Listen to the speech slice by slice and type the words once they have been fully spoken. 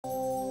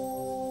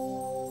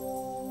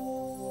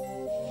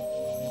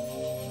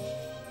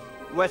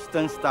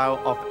Western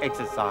style of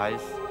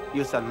exercise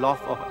use a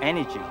lot of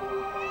energy,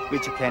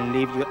 which can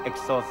leave you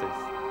exhausted.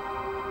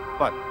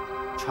 But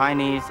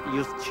Chinese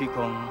use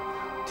Qigong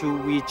to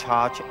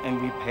recharge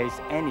and replace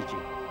energy.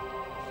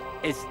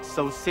 It's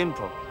so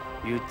simple.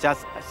 You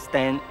just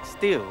stand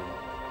still.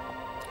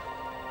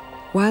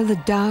 While the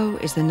Tao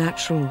is the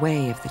natural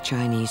way of the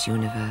Chinese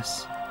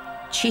universe,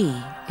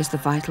 Qi is the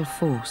vital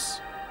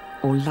force,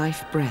 or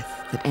life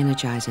breath that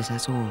energizes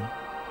us all.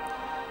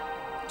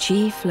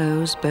 Qi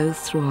flows both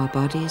through our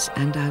bodies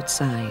and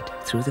outside,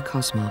 through the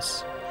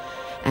cosmos.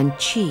 And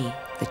Qi,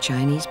 the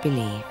Chinese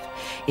believe,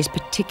 is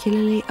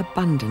particularly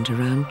abundant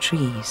around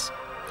trees.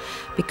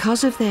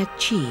 Because of their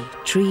Qi,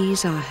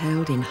 trees are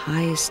held in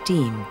high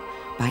esteem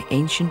by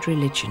ancient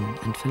religion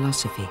and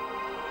philosophy.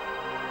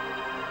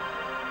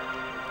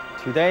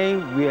 Today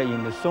we are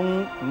in the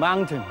Zhuang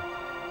mountain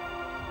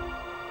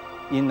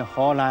in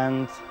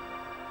Holland,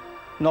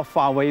 not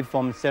far away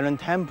from Zhan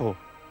temple.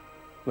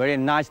 Very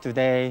nice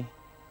today.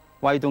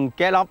 Why don't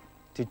get up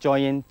to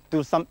join in,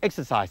 do some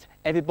exercise?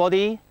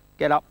 Everybody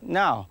get up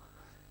now.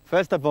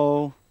 First of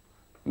all,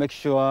 make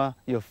sure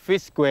your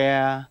feet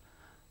square,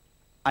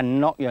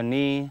 unknock your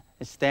knee,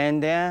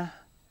 stand there.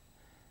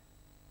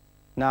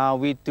 Now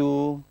we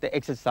do the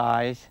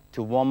exercise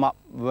to warm up.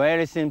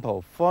 Very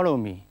simple, follow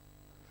me.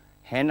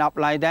 Hand up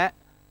like that,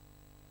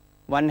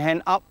 one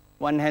hand up,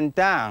 one hand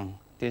down.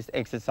 This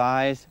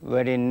exercise,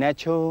 very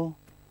natural,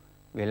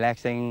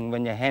 relaxing.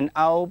 When your hand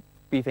out,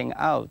 breathing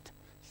out.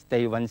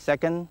 Stay 1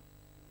 second,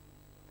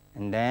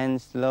 and then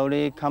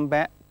slowly come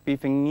back,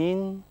 breathing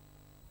in.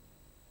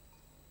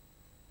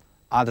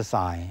 Other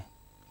side,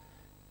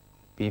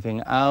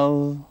 breathing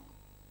out.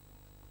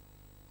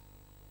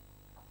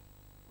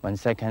 1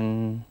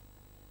 second,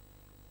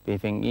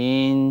 breathing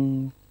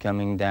in,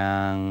 coming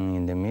down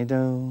in the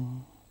middle.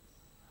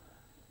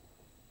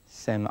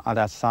 Same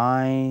other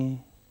side,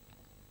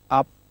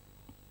 up,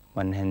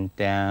 one hand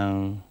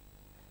down.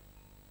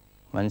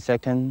 1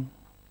 second,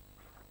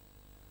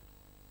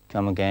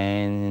 come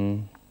again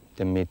in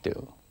the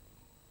middle.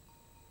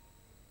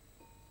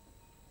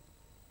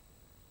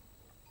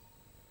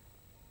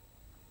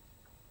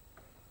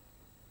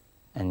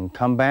 And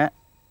come back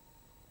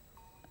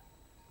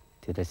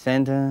to the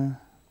center,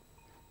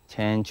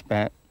 change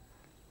back,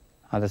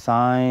 other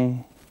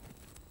side.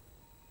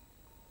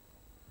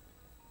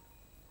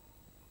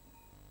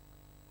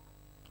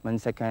 One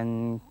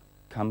second,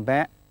 come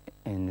back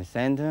in the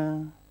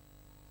center,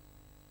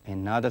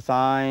 another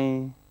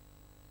side.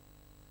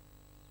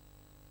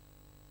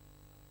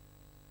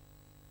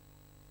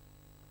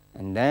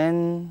 And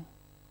then,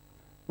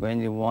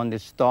 when you want to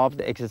stop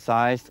the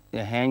exercise,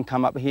 your hand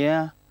come up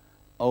here,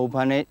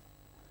 open it,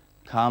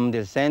 come to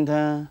the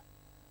center,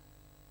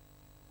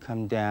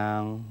 come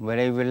down,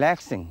 very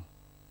relaxing.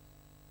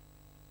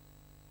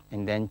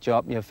 And then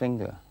drop your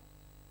finger.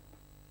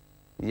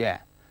 Yeah,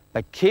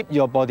 but keep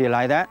your body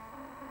like that.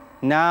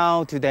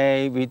 Now,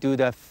 today, we do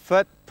the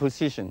third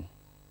position.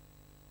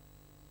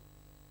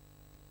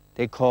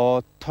 They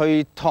call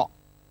Tui Tok.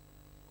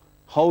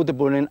 Hold the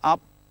balloon up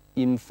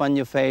in front of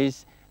your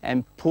face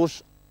and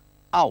push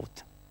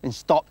out and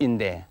stop in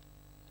there.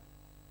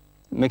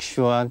 Make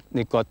sure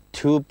you got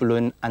 2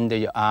 balloons under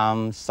your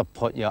arm,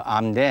 support your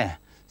arm there.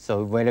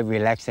 So very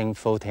relaxing,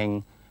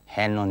 floating,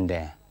 hand on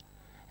there.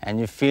 And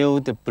you feel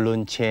the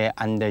balloon chair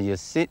under your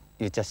seat,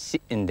 you just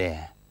sit in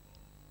there.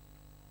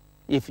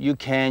 If you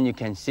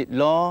can sit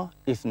low.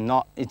 If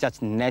not, it's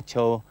just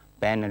natural,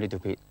 bend a little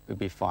bit, will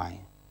be fine.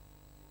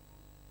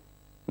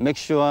 Make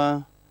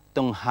sure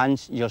don't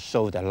hunch your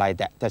shoulder like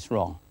that, that's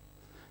wrong.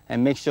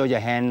 And make sure your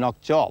hand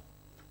not drop,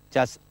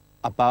 just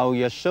above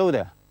your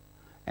shoulder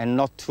and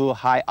not too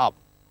high up.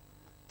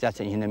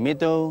 Just in the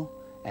middle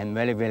and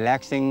very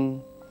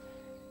relaxing,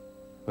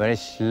 very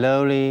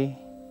slowly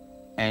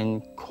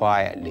and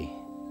quietly.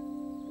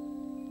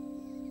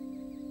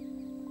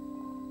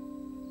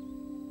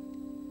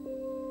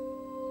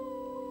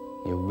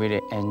 You're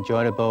really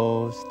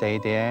enjoyable, stay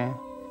there,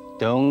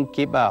 don't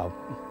give up.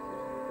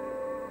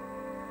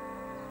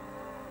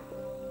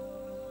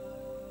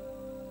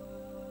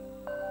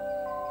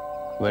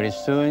 Very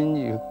soon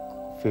you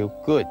feel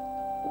good,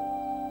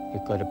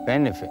 you got a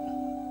benefit.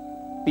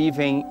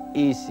 Breathing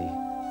easy,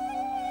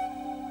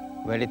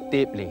 very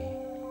deeply,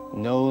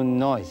 no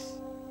noise.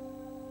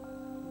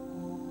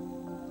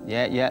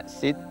 Yeah,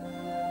 sit.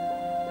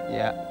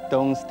 Yeah,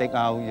 don't stick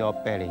out your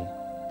belly.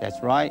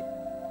 That's right,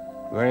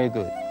 very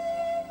good.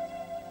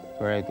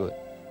 Very good.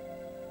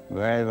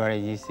 Very, very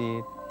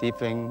easy,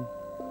 dipping,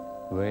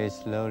 very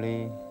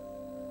slowly,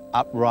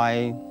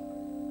 upright.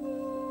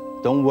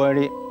 Don't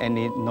worry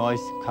any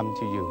noise come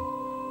to you.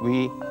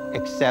 We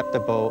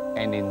acceptable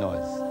any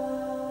noise.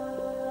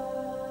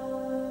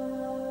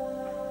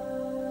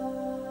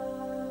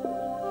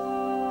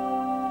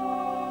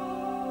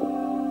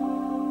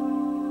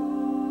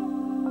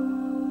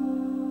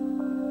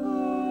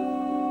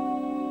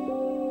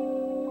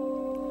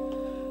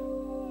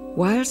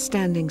 While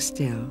standing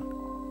still,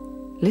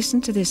 listen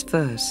to this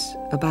verse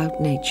about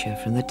nature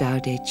from the Tao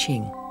Te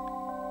Ching.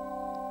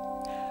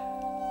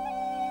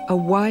 A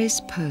wise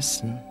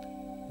person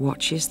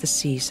watches the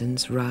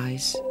seasons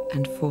rise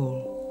and fall,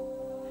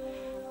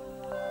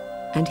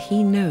 and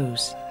he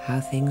knows how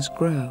things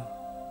grow.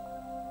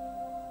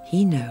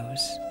 He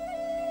knows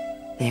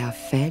they are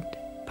fed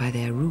by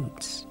their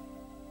roots,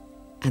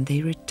 and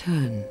they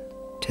return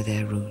to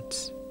their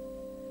roots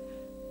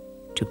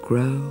to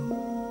grow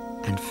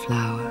and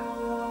flower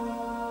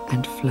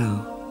and flow.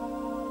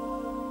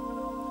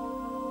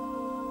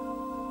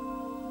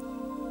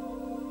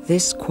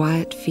 This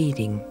quiet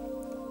feeding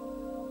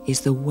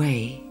is the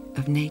way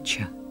of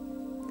nature.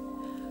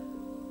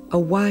 A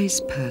wise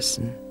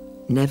person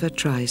never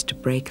tries to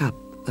break up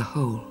the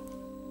whole.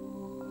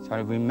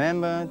 So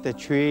remember, the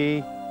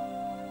tree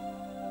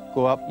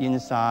go up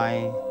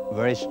inside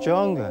very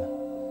stronger.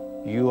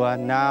 You are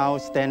now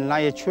stand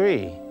like a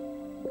tree.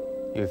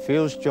 You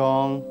feel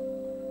strong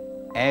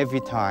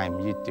every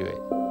time you do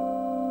it.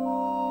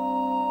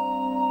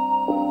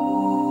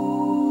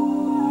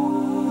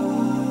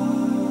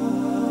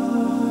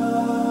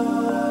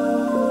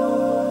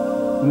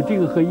 那么这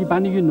个和一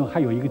般的运动还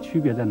有一个区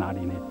别在哪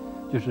里呢？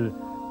就是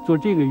做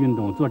这个运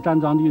动，做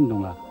站桩的运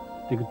动啊，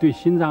这个对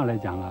心脏来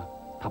讲啊，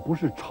它不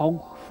是超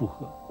负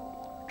荷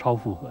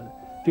的。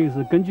这个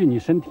是根据你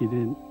身体的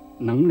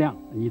能量，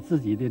你自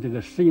己的这个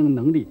适应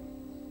能力，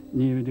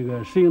你这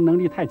个适应能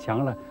力太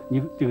强了，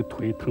你这个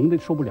腿疼的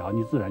受不了，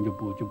你自然就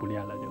不练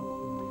了就。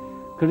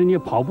可是你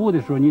跑步的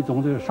时候，你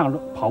总是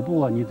跑步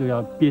啊，你都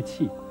要憋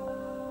气，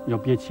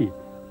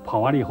跑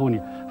完了以后呢，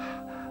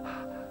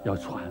要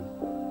喘。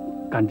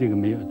 干这个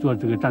没有做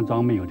这个站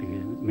桩没有这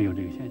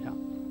个现象，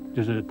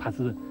就是它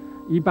是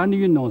一般的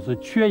运动是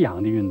缺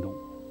氧的运动，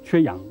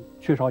缺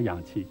少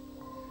氧气。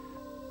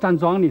站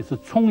桩呢是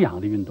充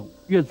氧的运动，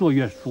越做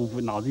越舒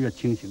服，脑子越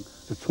清醒，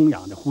是充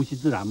氧的，呼吸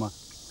自然嘛，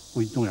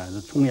呼吸自然是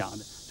充氧的，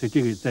所以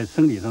这个在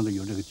生理上是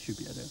有这个区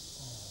别的。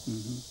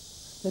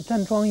那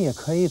站桩也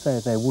可以在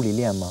屋里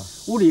练吗？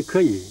屋里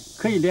可以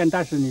练，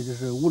但是呢，就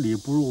是屋里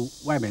不如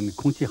外面的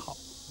空气好，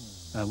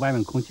外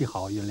面空气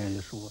好，越练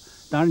越舒服。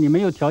当然你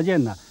没有条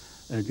件呢。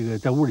 这个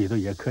在屋里头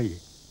也可以。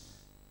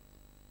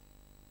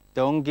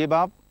Don't give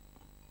up.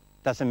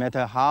 Doesn't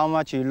matter how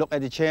much you look at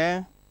the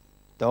chair.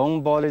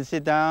 Don't bother to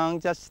sit down.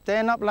 Just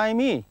stand up like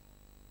me.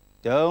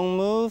 Don't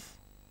move.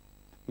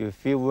 You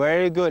feel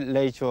very good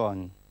later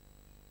on.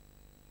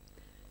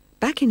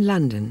 Back in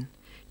London,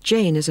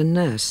 Jane is a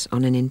nurse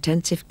on an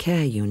intensive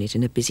care unit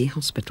in a busy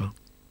hospital.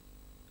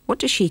 What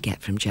does she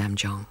get from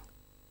Jamjong?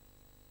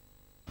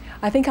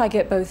 I think I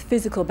get both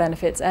physical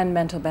benefits and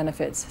mental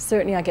benefits.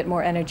 Certainly I get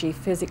more energy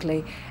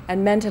physically,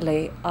 and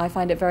mentally I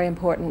find it very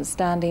important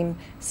standing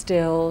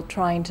still,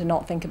 trying to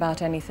not think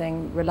about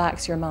anything,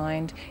 relax your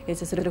mind.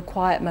 It's a sort of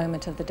quiet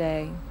moment of the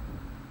day.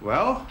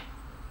 Well,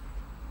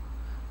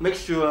 make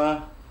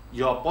sure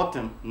your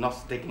bottom not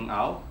sticking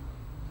out.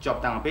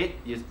 Drop down a bit.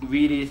 You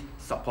really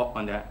support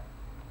on the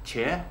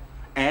chair,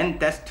 and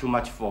that's too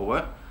much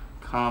forward.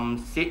 Come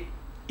sit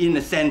in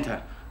the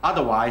center.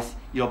 Otherwise,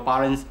 your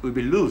balance will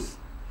be loose.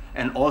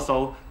 And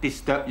also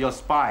disturb your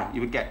spine, you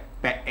will get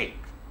backache.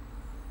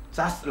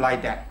 Just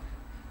like that.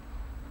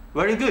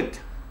 Very good.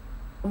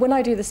 When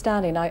I do the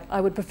standing,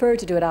 I would prefer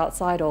to do it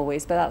outside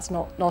always, but that's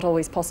not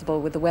always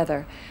possible with the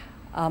weather.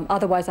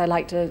 Otherwise, I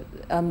like to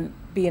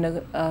be in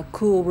a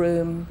cool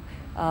room,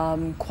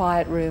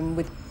 quiet room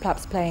with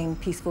perhaps playing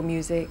peaceful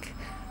music,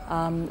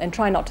 and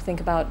try not to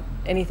think about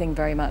anything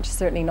very much,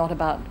 certainly not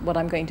about what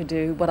I'm going to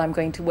do, what I'm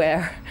going to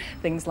wear,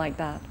 things like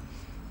that.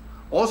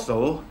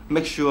 Also,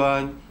 make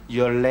sure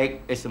your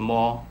leg is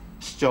more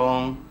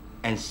strong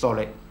and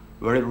solid,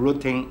 very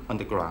rooting on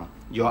the ground.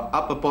 Your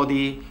upper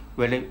body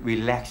very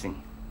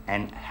relaxing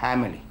and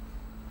harmony.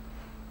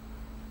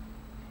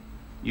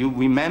 You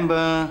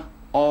remember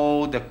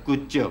all the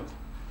good jokes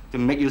to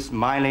make you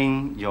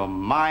smiling, your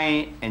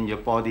mind and your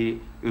body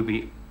will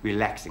be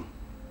relaxing.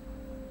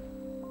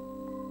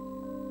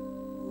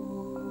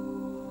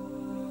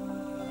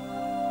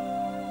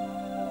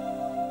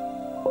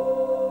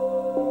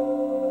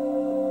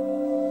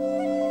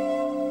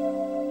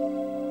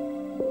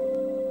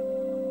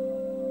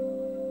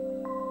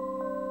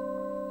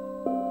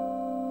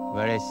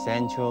 Very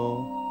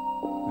sensual,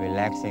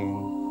 relaxing,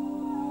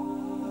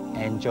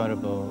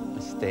 enjoyable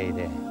stay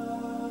there.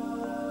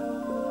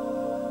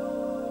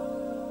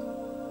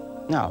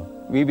 Now,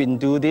 we've been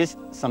doing this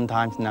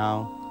sometimes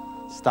now,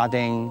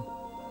 starting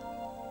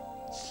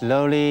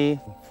slowly,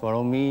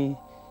 follow me,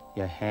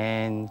 your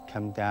hand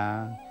come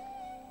down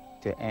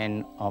to the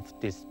end of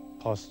this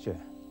posture.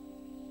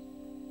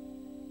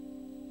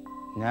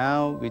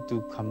 Now we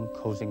do come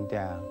closing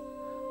down.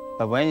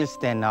 But when you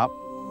stand up,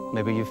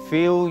 maybe you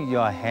feel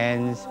your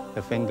hands,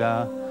 your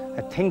finger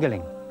are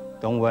tingling.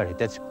 Don't worry,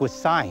 that's a good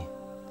sign.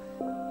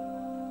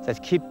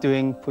 Just keep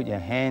doing, put your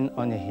hand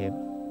on your hip,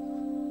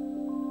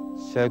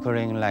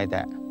 circling like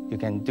that. You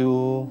can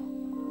do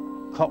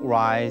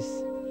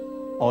clockwise,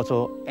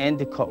 also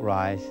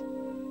anti-clockwise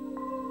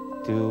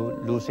to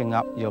loosen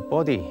up your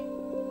body.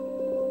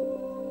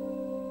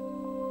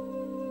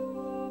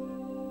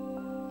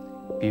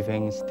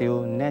 Breathing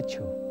still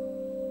natural.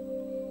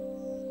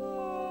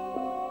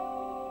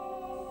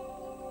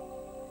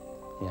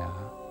 Yeah.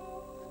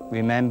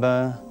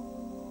 Remember,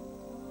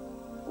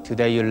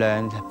 today you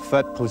learned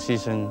third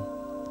position,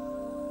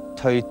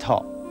 推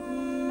托.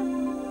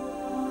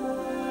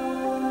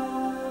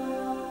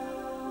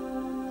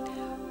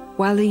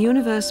 While the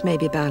universe may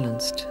be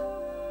balanced,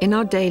 in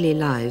our daily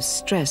lives,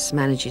 stress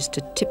manages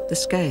to tip the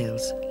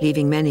scales,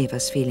 leaving many of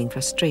us feeling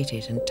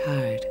frustrated and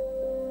tired.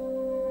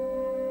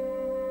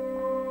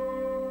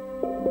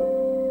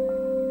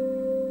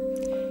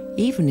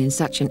 Even in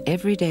such an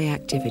everyday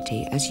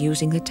activity as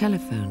using the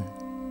telephone,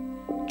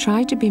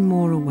 try to be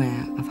more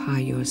aware of how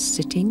you're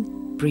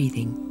sitting,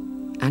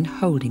 breathing, and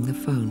holding the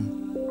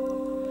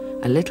phone.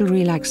 A little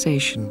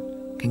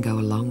relaxation can go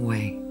a long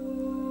way.